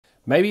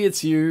Maybe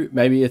it's you,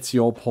 maybe it's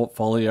your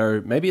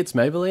portfolio, maybe it's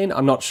Maybelline,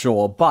 I'm not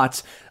sure,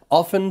 but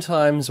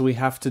oftentimes we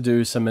have to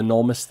do some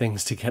enormous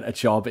things to get a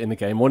job in the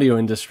game audio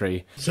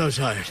industry. So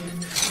tired.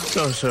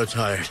 So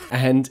tired.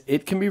 And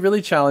it can be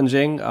really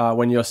challenging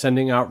when you're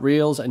sending out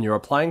reels and you're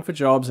applying for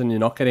jobs and you're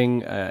not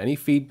getting any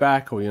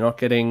feedback, or you're not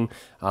getting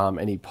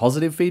any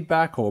positive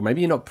feedback, or maybe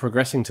you're not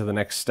progressing to the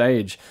next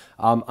stage.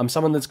 I'm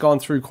someone that's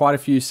gone through quite a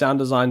few sound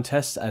design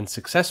tests and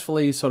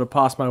successfully sort of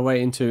passed my way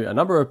into a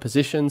number of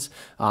positions,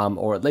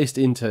 or at least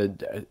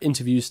into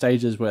interview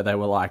stages where they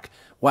were like,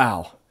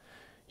 wow,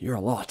 you're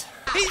a lot.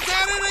 He's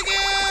at it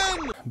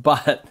again!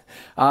 But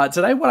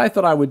today what I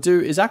thought I would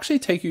do is actually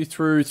take you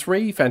through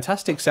 3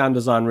 fantastic sound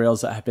design reels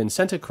that have been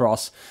sent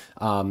across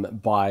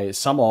by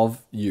some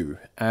of you.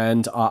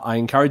 And I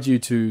encourage you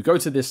to go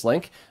to this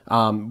link,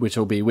 which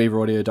will be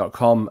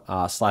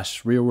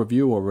weaveraudio.com/reel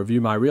review or review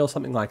my reel,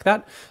 something like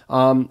that,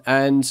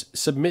 and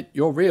submit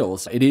your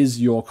reels. It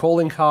is your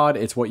calling card.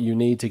 It's what you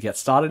need to get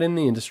started in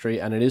the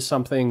industry, and it is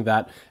something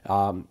that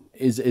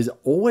is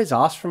always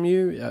asked from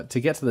you to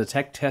get to the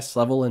tech test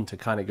level and to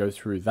kind of go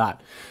through that.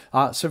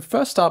 So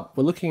first up,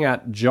 we're looking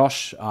at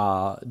Josh.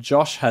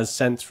 Josh has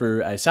sent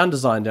through a sound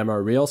design demo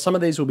reel. Some of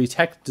these will be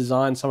tech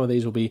design, some of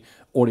these will be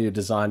audio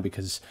design,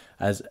 because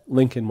as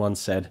Lincoln once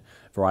said,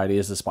 variety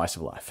is the spice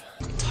of life.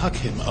 Tuck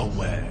him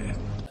away.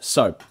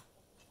 So,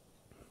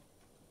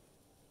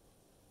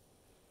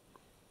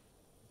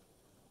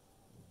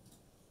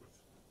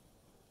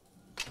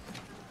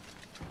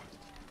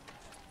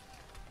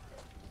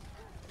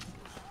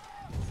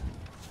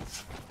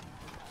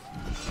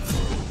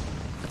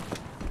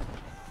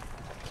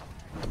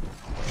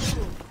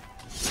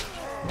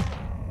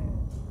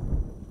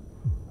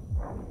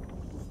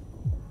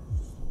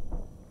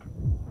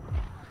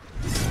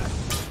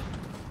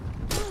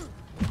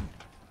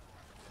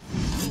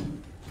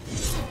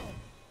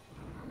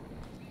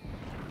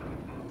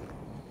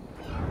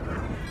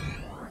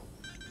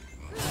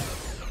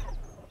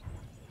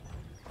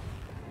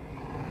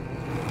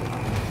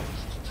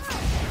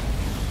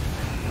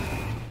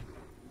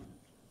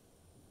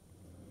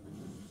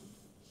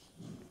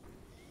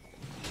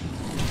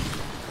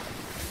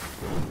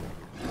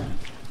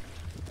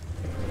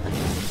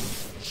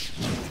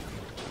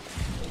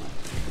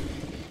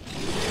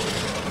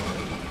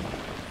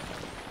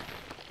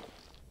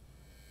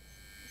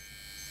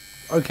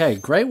 okay,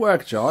 great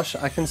work, Josh.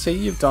 I can see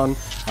you've done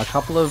a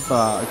couple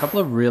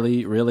of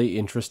really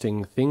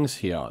interesting things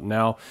here.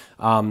 Now,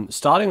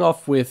 starting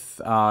off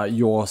with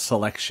your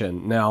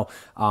selection. Now,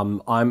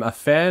 I'm a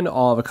fan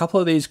of a couple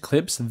of these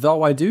clips,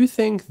 though I do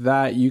think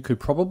that you could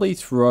probably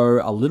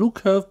throw a little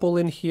curveball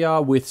in here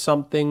with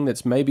something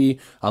that's maybe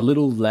a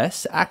little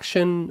less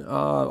action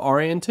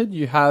oriented.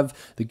 You have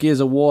the Gears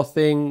of War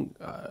thing,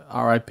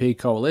 RIP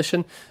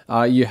Coalition.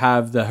 You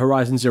have the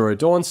Horizon Zero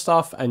Dawn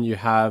stuff, and you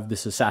have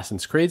this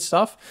Assassin's Creed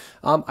stuff.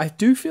 I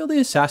do feel the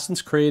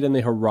Assassin's Creed and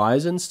the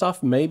Horizon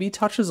stuff maybe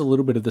touches a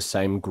little bit of the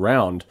same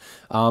ground.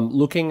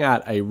 Looking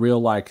at a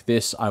reel like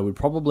this, I would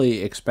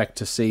probably expect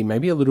to see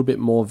maybe a little bit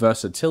more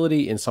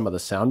versatility in some of the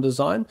sound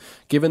design,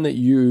 given that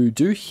you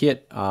do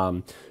hit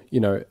I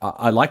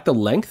like the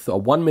length. A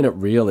 1 minute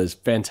reel is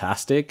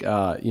fantastic.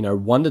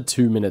 1 to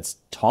 2 minutes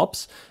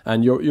tops,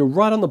 and you're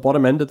right on the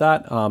bottom end of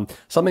that.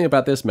 Something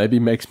about this maybe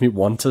makes me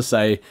want to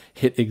say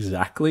hit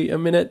exactly a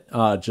minute,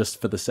 just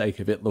for the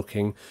sake of it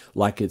looking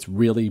like it's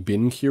really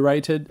been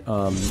curated.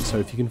 So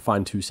if you can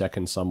find 2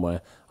 seconds somewhere,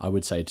 I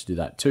would say to do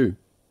that too.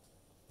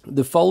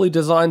 The Foley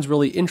design's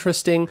really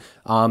interesting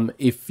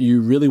if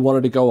you really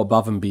wanted to go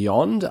above and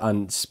beyond,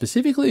 and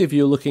specifically if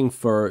you're looking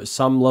for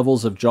some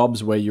levels of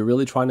jobs where you're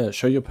really trying to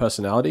show your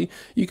personality.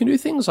 You can do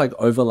things like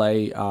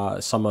overlay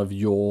some of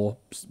you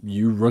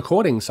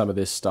recording some of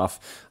this stuff.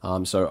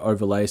 So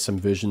overlay some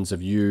versions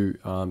of you,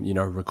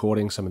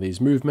 recording some of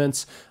these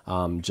movements,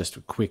 just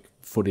a quick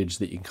footage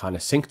that you can kind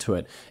of sync to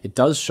it. It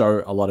does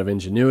show a lot of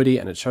ingenuity,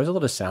 and it shows a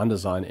lot of sound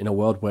design in a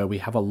world where we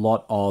have a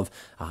lot of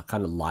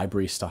kind of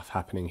library stuff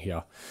happening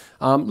here.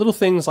 Little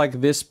things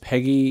like this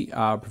Peggy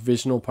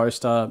provisional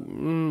poster,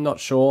 not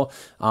sure.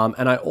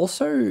 And I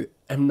also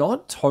am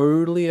not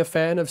totally a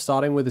fan of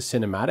starting with a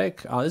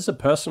cinematic. This is a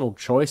personal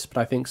choice,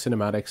 but I think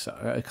cinematics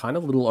are kind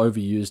of a little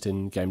overused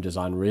in game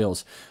design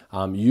reels.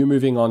 You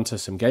moving on to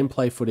some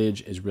gameplay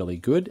footage is really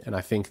good, and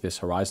I think this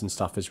Horizon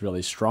stuff is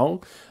really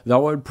strong,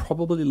 though I would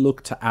probably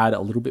look to add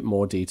a little bit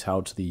more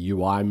detail to the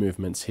UI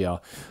movements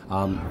here.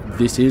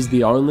 This is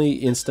the only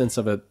instance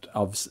of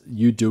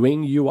you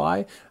doing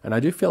UI, and I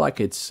do feel like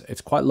it's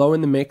quite low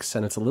in the mix,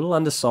 and it's a little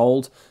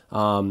undersold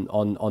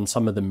on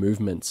some of the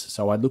movements.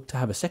 So I'd look to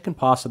have a second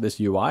pass of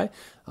this UI,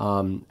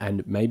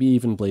 and maybe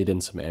even bleed in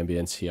some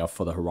ambience here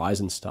for the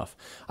Horizon stuff.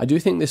 I do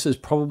think this is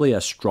probably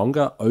a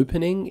stronger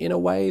opening in a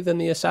way than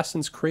the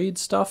Assassin's Creed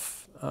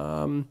stuff.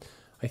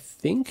 I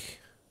think.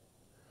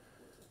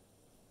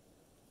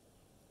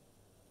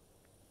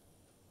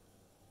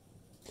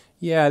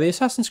 Yeah, the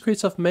Assassin's Creed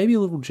stuff may be a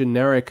little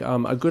generic.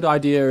 A good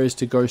idea is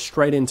to go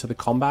straight into the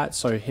combat,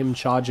 so him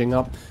charging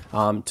up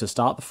to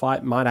start the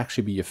fight might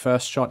actually be your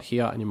first shot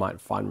here, and you might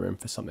find room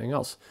for something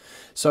else.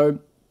 So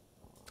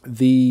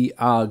The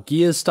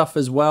gears stuff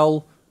as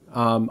well,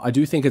 I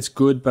do think it's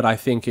good, but I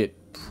think it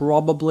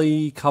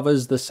probably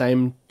covers the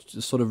same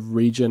sort of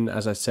region,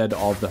 as I said,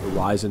 of the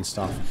horizon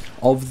stuff.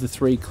 Of the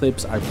 3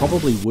 clips, I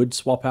probably would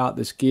swap out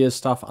this gears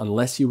stuff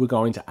unless you were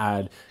going to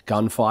add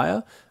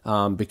gunfire,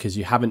 because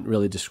you haven't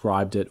really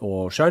described it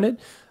or shown it.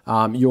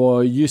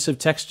 Your use of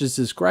textures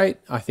is great.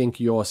 I think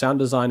your sound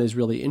design is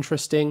really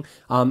interesting.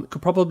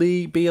 Could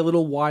probably be a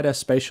little wider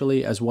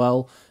spatially as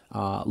well,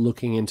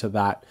 looking into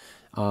that.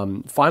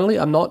 Finally,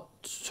 I'm not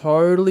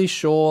totally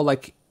sure,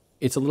 like,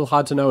 it's a little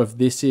hard to know if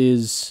this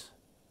is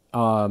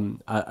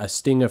a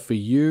stinger for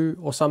you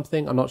or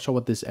something. I'm not sure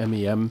what this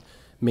MEM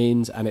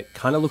means, and it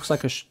kind of looks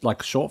like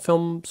a short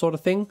film sort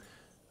of thing.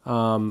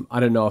 I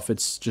don't know if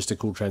it's just a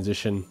cool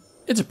transition.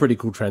 It's a pretty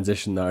cool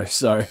transition though,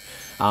 so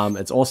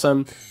it's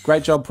awesome.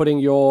 Great job putting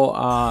your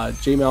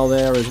Gmail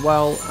there as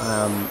well,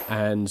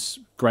 and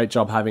great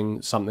job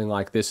having something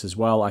like this as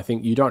well. I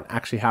think you don't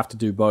actually have to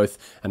do both,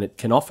 and it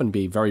can often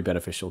be very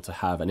beneficial to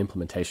have an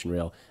implementation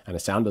reel and a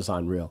sound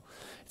design reel.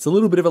 It's a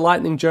little bit of a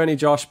lightning journey,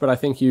 Josh, but I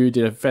think you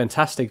did a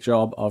fantastic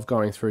job of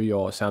going through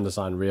your sound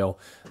design reel.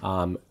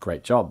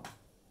 Great job.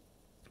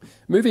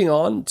 Moving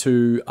on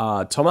to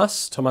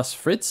Thomas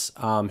Fritz,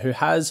 who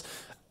has,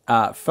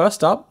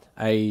 first up,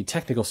 a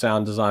technical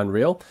sound design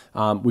reel.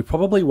 We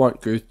probably won't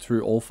go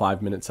through all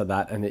 5 minutes of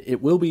that, and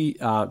it will be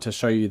to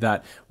show you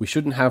that we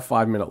shouldn't have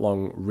 5-minute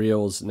long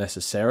reels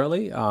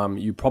necessarily.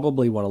 You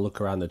probably want to look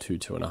around the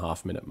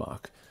 2.5 minute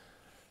mark.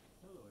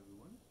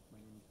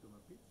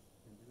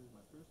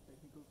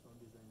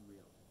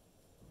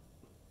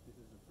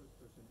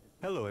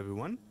 Hello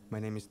everyone, my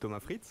name is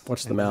Thomas Fritz.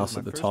 Watch the mouse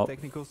at the top.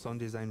 Technical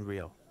sound design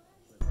reel.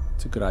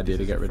 It's a good idea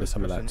to get rid of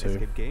some of that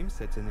too. Game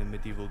set in a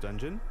medieval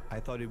dungeon. I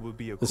thought it would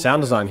be a the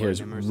sound design here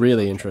is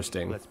really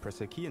interesting. Let's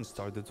press a key and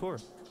start the tour.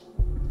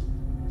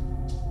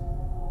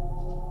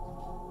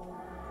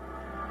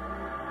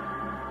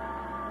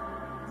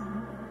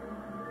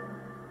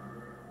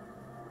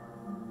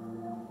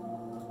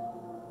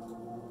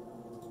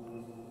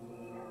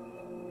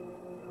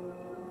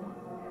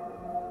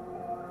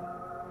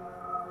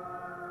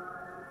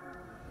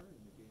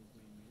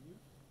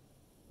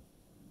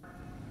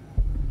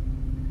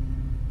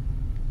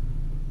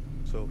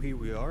 So here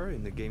we are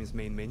in the game's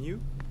main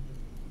menu.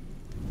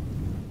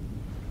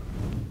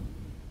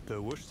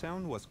 The whoosh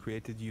sound was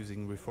created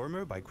using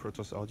Reformer by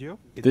Krotos Audio.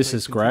 This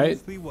is great.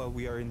 While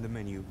we are in the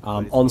menu,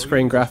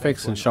 on-screen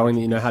graphics and showing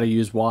that you know how to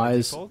use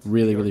Wise,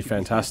 really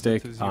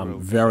fantastic.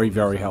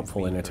 Very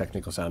helpful in a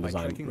technical sound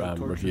design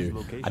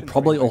review. I'd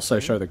probably also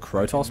show the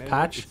Krotos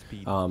patch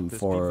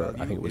for,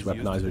 I think it was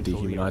Weaponizer or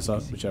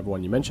Dehumanizer, whichever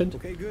one you mentioned.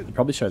 I'd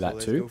probably show that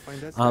too.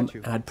 And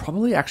I'd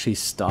probably actually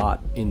start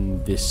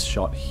in this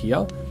shot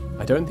here.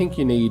 I don't think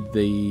you need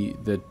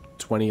the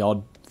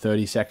 20-odd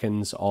 30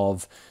 seconds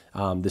of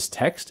this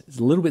text. It's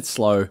a little bit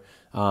slow,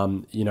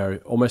 you know,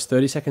 almost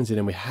 30 seconds in,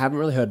 and we haven't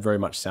really heard very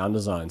much sound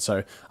design.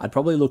 So I'd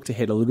probably look to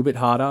hit a little bit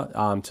harder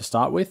to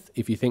start with.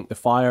 If you think the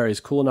fire is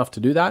cool enough to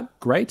do that,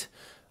 great.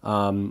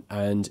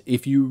 And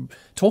if you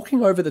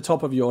talking over the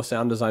top of your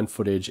sound design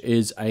footage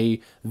is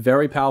a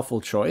very powerful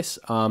choice.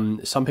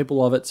 Some people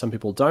love it, some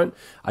people don't.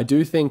 I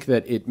do think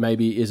that it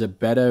maybe is a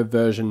better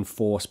version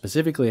for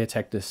specifically a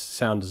tech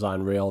sound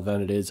design reel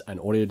than it is an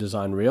audio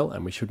design reel,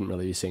 and we shouldn't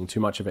really be seeing too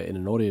much of it in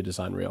an audio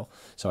design reel.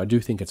 So I do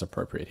think it's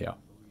appropriate here.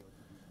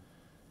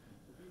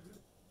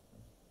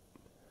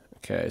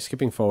 Okay,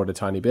 skipping forward a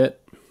tiny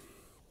bit.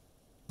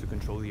 To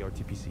control the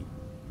RTPC.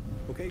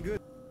 Okay, good.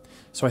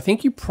 So I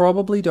think you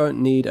probably don't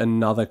need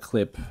another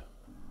clip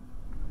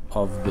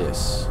of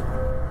this.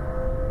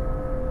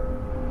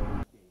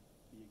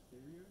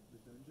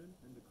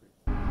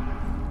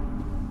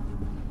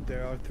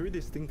 There are 3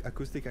 distinct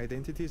acoustic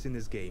identities in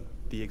this game: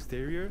 the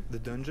exterior, the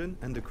dungeon,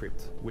 and the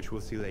crypt, which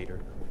we'll see later.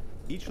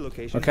 Each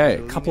location. Okay,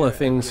 a couple of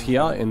things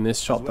here in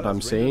this shot that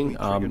I'm seeing.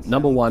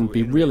 Number one,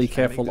 be really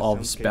careful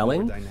of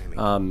spelling.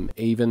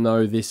 Even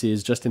though this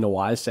is just in a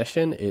Wise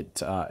session,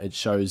 it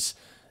shows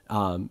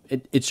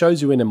it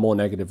shows you in a more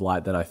negative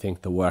light than I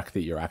think the work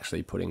that you're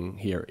actually putting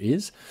here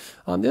is.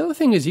 The other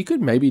thing is you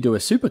could maybe do a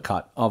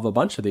supercut of a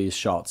bunch of these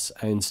shots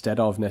instead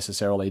of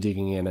necessarily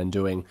digging in and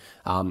doing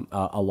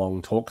a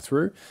long talk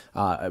through.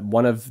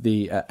 One of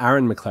the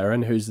Aaron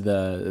McLaren, who's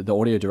the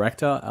audio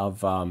director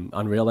of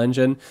Unreal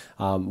Engine,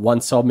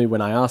 once told me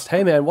when I asked,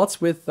 "Hey man, what's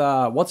with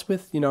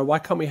you know, why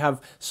can't we have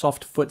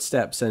soft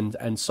footsteps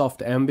and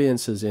soft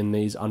ambiences in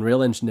these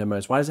Unreal Engine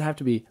demos? Why does it have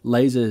to be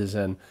lasers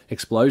and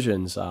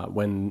explosions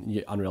when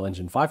Unreal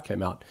Engine 5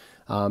 came out?"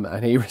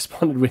 And he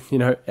responded with, you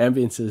know,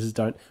 ambiences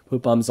don't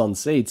put bums on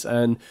seats.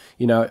 And,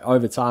 you know,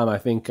 over time, I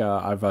think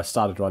I've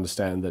started to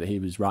understand that he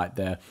was right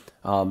there.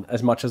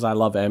 As much as I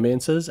love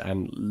ambiences,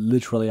 and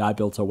literally I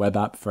built a web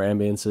app for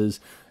ambiences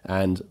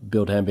and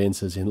built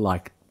ambiences in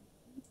like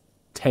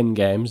 10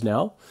 games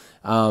now.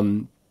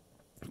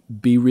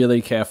 be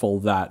really careful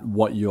that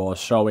what you're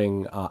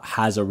showing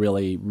has a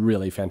really,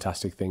 really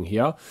fantastic thing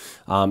here.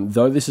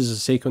 Though this is a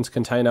sequence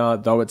container,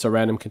 though it's a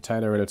random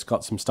container and it's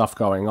got some stuff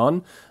going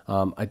on,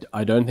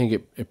 I don't think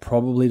it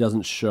probably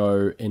doesn't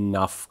show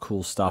enough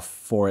cool stuff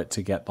for it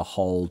to get the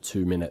whole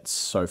 2 minutes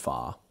so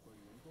far.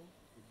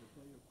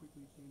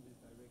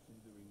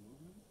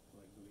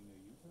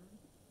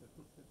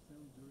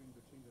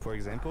 For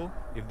example,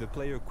 if the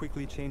player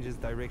quickly changes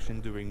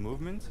direction during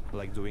movement,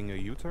 like doing a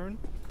U-turn,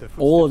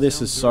 all of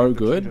this is so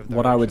good.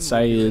 What I would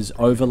say is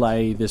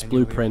overlay this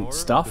blueprint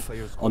stuff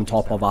on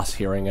top of us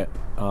hearing it,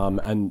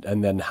 and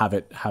then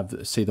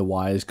see the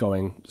wires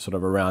going sort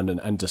of around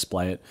and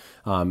display it.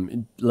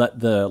 Let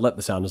the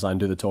sound design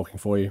do the talking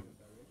for you.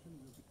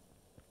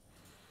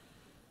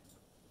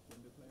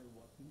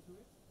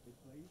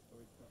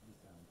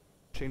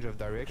 Change of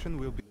direction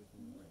will be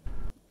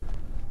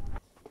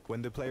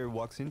when the player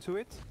walks into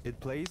it, it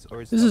plays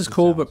or it This is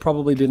cool, but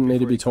probably didn't need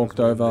to be talked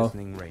over.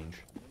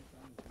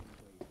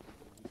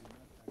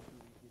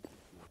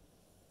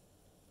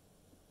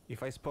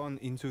 If I spawn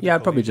into yeah,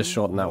 I'd probably just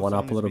shorten that one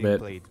up a little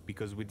bit.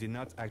 Because we did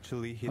not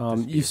actually hit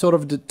you sort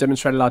of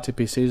demonstrated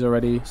RTPCs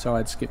already, so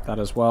I'd skip that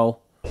as well.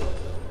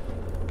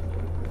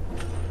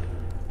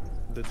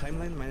 The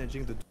timeline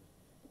managing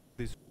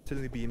this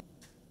certainly be.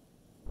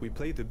 We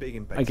play the big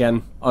impact.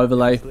 Again,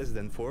 overlay.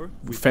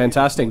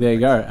 Fantastic. There you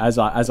go. As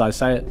I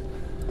say it,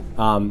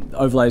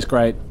 overlay is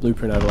great.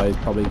 Blueprint overlay is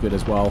probably good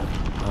as well.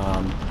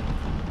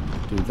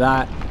 Do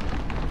that.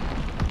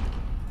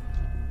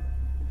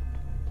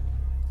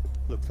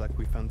 Looks like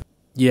we found.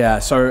 Yeah,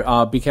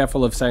 so be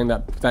careful of saying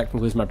that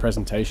concludes my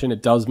presentation.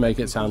 It does make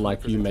it sound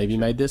like you maybe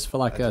made this for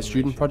like a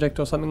student project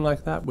or something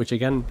like that, which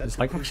again is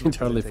like actually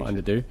totally fine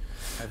to do.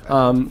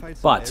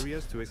 But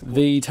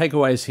the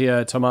takeaways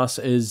here, Tomas,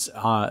 is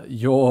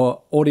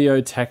your audio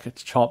tech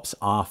chops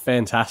are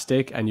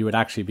fantastic, and you would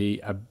actually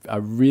be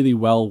a really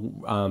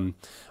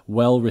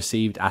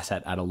well-received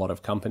asset at a lot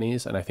of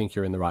companies, and I think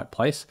you're in the right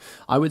place.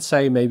 I would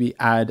say maybe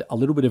add a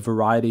little bit of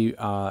variety,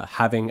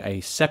 having a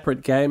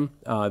separate game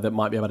that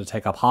might be able to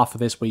take up half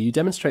of this, where you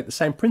demonstrate the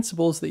same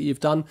principles that you've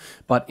done,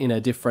 but in a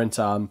different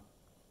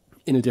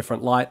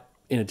light,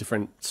 in a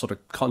different sort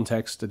of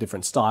context, a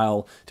different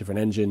style, different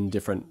engine,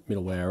 different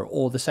middleware,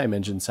 or the same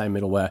engine, same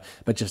middleware,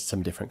 but just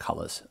some different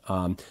colors.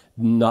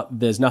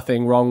 There's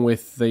nothing wrong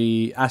with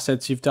the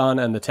assets you've done,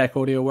 and the tech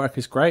audio work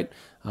is great,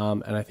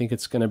 and I think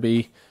it's going to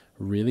be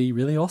really,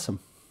 really awesome.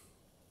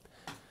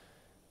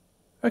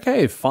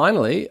 Okay,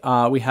 finally,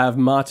 we have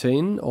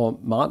Martin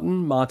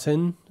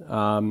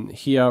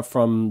here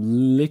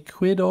from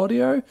Liquid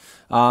Audio,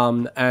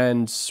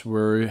 and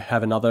we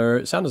have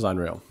another sound design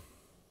reel.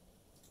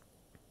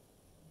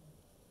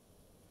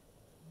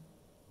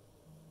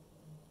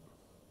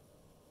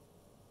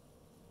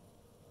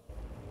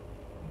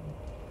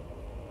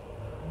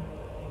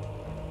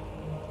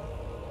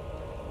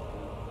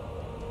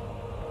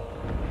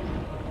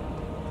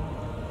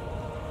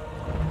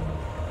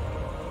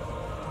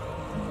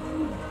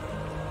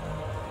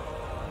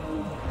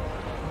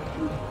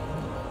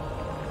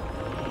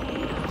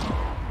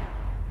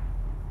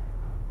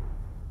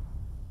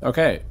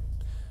 Okay.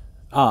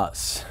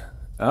 Was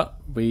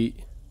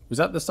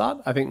that the start?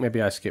 I think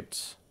maybe I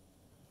skipped.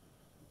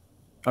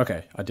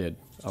 Okay, I did.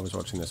 I was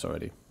watching this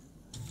already.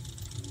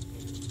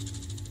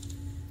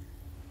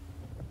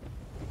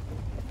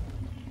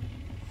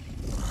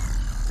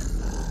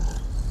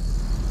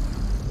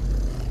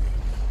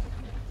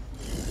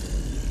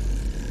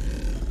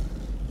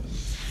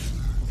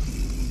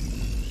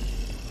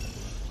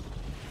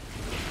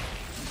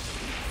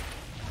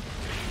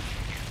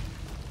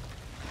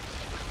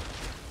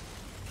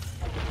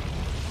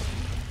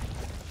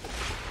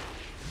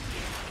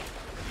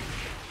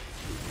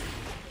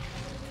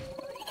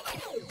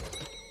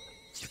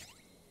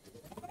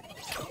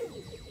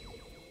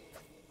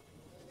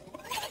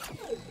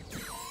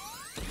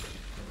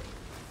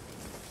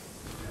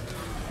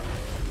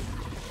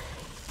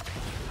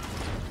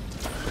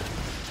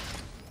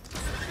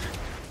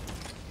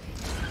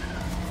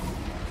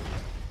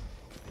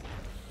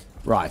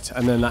 Right,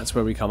 and then that's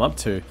where we come up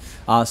to.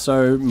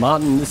 So,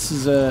 Martin, this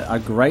is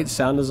a great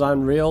sound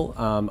design reel.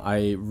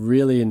 I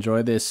really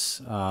enjoy this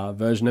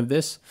version of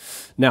this.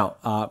 Now,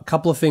 a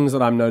couple of things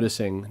that I'm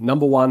noticing.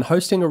 Number one,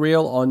 hosting a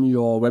reel on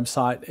your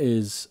website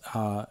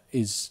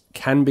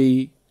can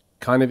be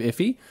kind of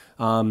iffy.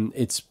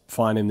 It's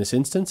fine in this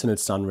instance, and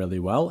it's done really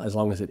well. As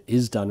long as it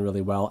is done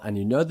really well, and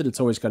you know that it's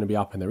always going to be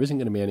up and there isn't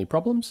going to be any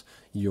problems,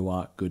 you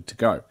are good to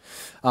go.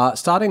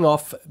 Starting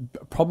off,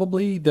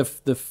 probably the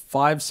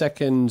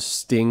 5-second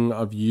sting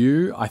of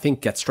you, I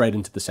think, get straight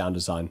into the sound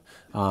design.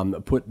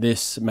 Put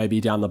this maybe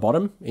down the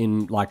bottom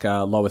in like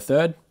a lower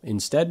third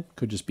instead.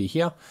 Could just be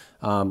here,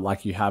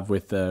 like you have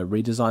with the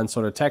redesign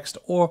sort of text,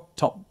 or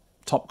top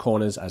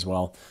corners as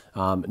well.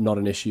 Not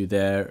an issue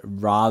there,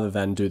 rather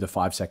than do the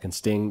 5-second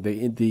sting.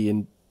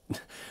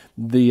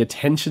 The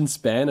attention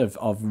span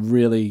of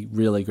really,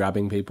 really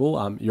grabbing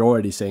people, you're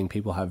already seeing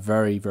people have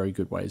very, very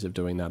good ways of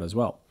doing that as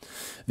well.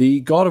 The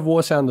God of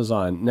War sound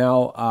design.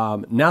 Now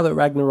that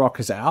Ragnarok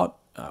is out,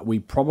 we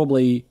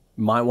probably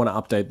might want to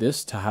update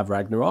this to have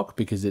Ragnarok,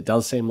 because it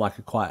does seem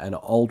like quite an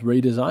old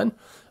redesign.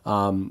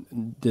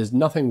 There's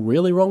nothing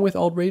really wrong with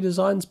old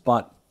redesigns,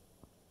 but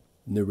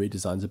new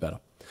redesigns are better.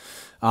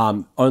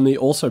 Only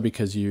also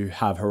because you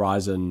have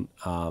Horizon,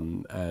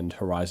 and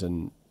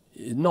Horizon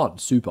not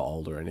super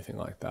old or anything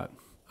like that.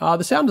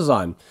 The sound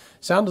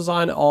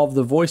design of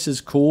the voice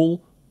is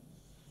cool.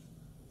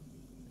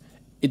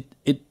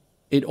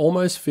 It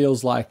almost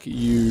feels like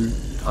you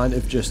kind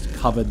of just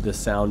covered the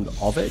sound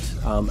of it.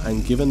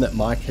 And given that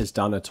Mike has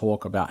done a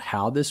talk about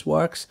how this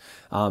works,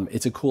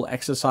 it's a cool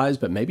exercise,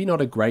 but maybe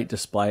not a great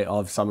display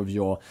of some of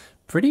your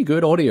pretty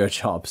good audio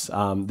chops.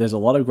 There's a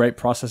lot of great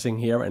processing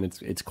here, and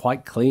it's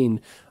quite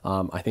clean.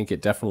 I think it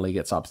definitely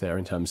gets up there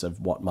in terms of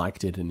what Mike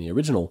did in the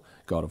original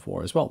God of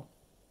War as well.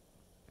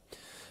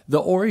 The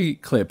Ori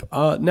clip.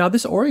 Now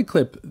this Ori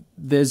clip,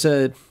 there's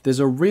a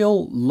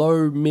real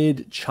low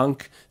mid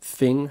chunk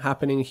thing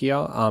happening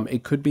here.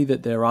 It could be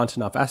that there aren't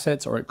enough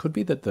assets, or it could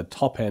be that the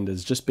top end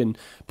has just been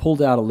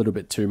pulled out a little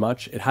bit too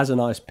much. It has a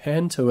nice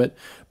pan to it,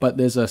 but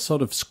there's a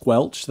sort of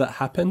squelch that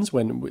happens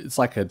when it's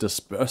like a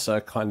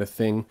disperser kind of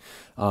thing,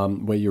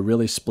 where you're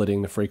really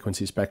splitting the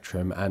frequency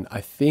spectrum. And I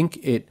think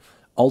it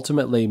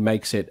ultimately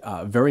makes it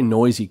a very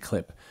noisy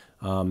clip.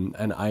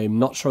 And I'm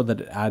not sure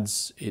that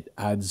it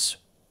adds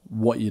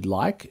what you'd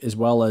like, as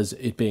well as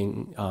it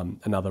being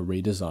another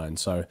redesign.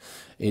 So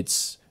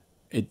it's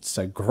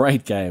a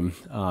great game.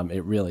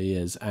 It really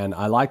is. And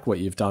I like what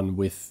you've done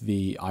with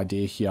the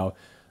idea here.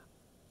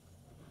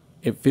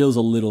 It feels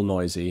a little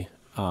noisy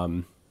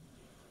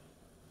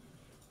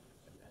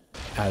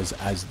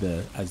as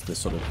the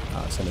sort of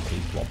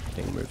centipede blob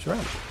thing moves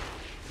around.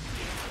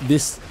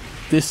 This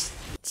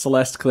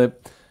Celeste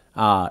clip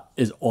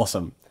is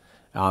awesome.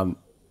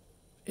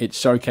 It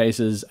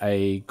showcases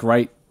a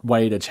great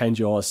way to change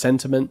your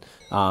sentiment,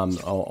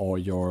 or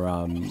your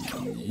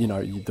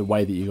the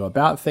way that you go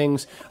about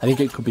things. I think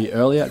it could be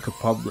earlier. It could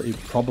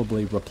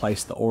probably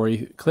replace the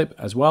Ori clip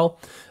as well.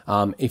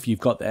 If you've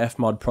got the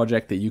Fmod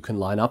project, that you can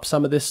line up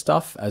some of this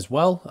stuff as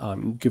well.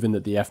 Given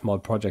that the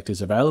Fmod project is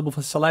available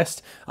for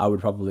Celeste, I would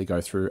probably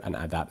go through and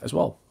add that as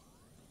well.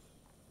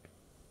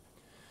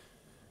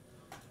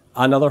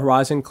 Another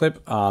Horizon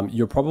clip.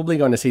 You're probably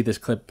going to see this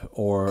clip,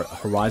 or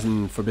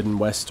Horizon Forbidden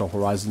West or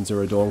Horizon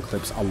Zero Dawn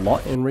clips, a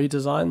lot in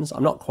redesigns.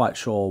 I'm not quite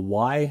sure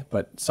why,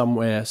 but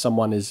somewhere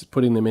someone is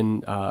putting them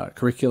in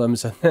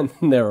curriculums and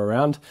then they're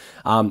around.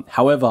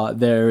 However,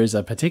 there is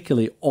a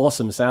particularly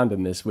awesome sound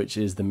in this, which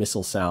is the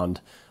missile sound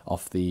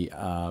off the...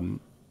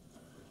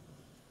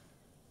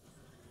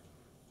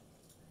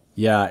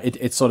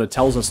 it sort of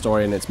tells a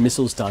story, and its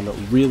missiles done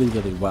really,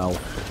 really well,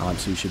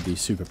 so you should be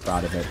super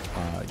proud of it.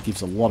 It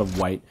gives a lot of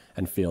weight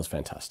and feels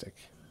fantastic.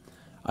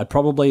 I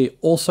probably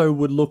also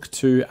would look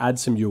to add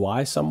some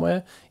UI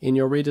somewhere in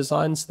your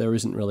redesigns. There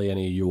isn't really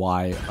any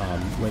UI,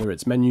 whether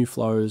it's menu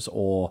flows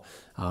or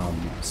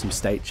some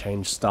state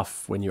change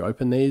stuff when you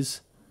open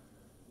these.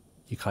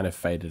 You kind of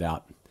fade it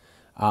out.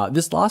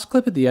 This last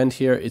clip at the end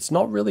here, it's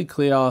not really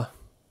clear.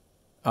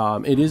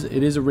 It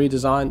is a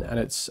redesign, and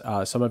it's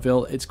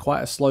Somerville. It's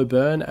quite a slow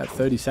burn at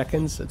 30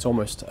 seconds. It's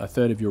almost a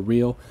third of your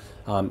reel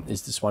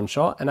is this one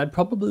shot, and I'd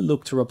probably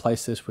look to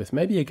replace this with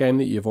maybe a game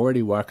that you've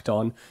already worked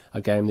on, a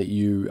game that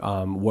you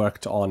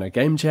worked on a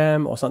game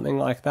jam or something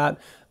like that,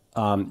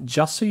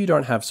 just so you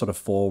don't have sort of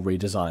 4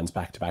 redesigns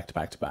back to back to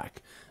back to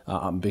back,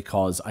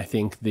 because I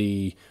think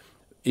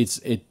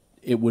it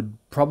would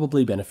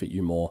probably benefit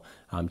you more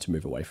to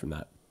move away from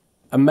that.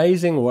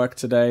 Amazing work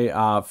today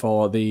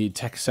for the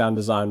tech sound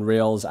design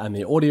reels and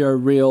the audio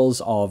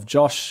reels of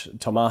Josh,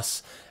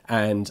 Tomas,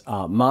 and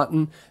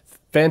Martin.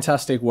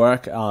 Fantastic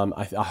work.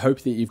 I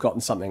hope that you've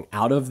gotten something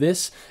out of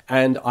this,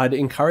 and I'd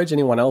encourage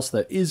anyone else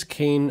that is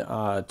keen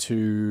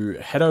to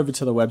head over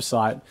to the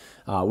website,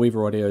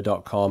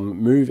 weaveraudio.com,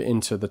 move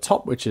into the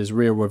top, which is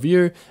reel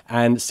review,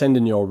 and send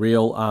in your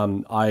reel.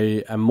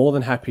 I am more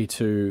than happy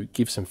to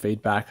give some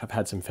feedback. I've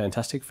had some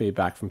fantastic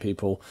feedback from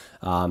people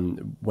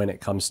when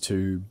it comes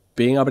to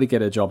being able to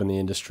get a job in the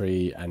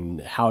industry,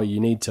 and how you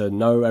need to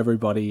know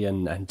everybody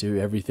and do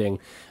everything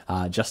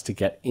just to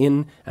get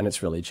in, and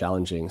it's really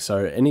challenging.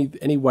 So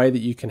any way that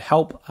you can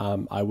help,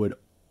 I would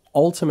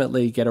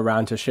ultimately get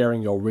around to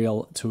sharing your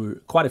reel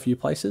to quite a few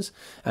places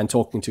and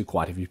talking to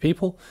quite a few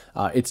people.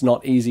 It's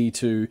not easy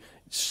to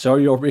show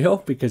your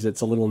reel because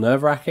it's a little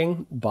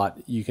nerve-wracking, but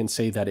you can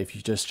see that if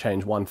you just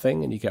change one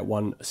thing and you get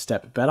one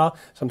step better,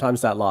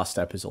 sometimes that last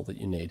step is all that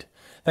you need.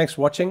 Thanks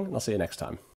for watching, and I'll see you next time.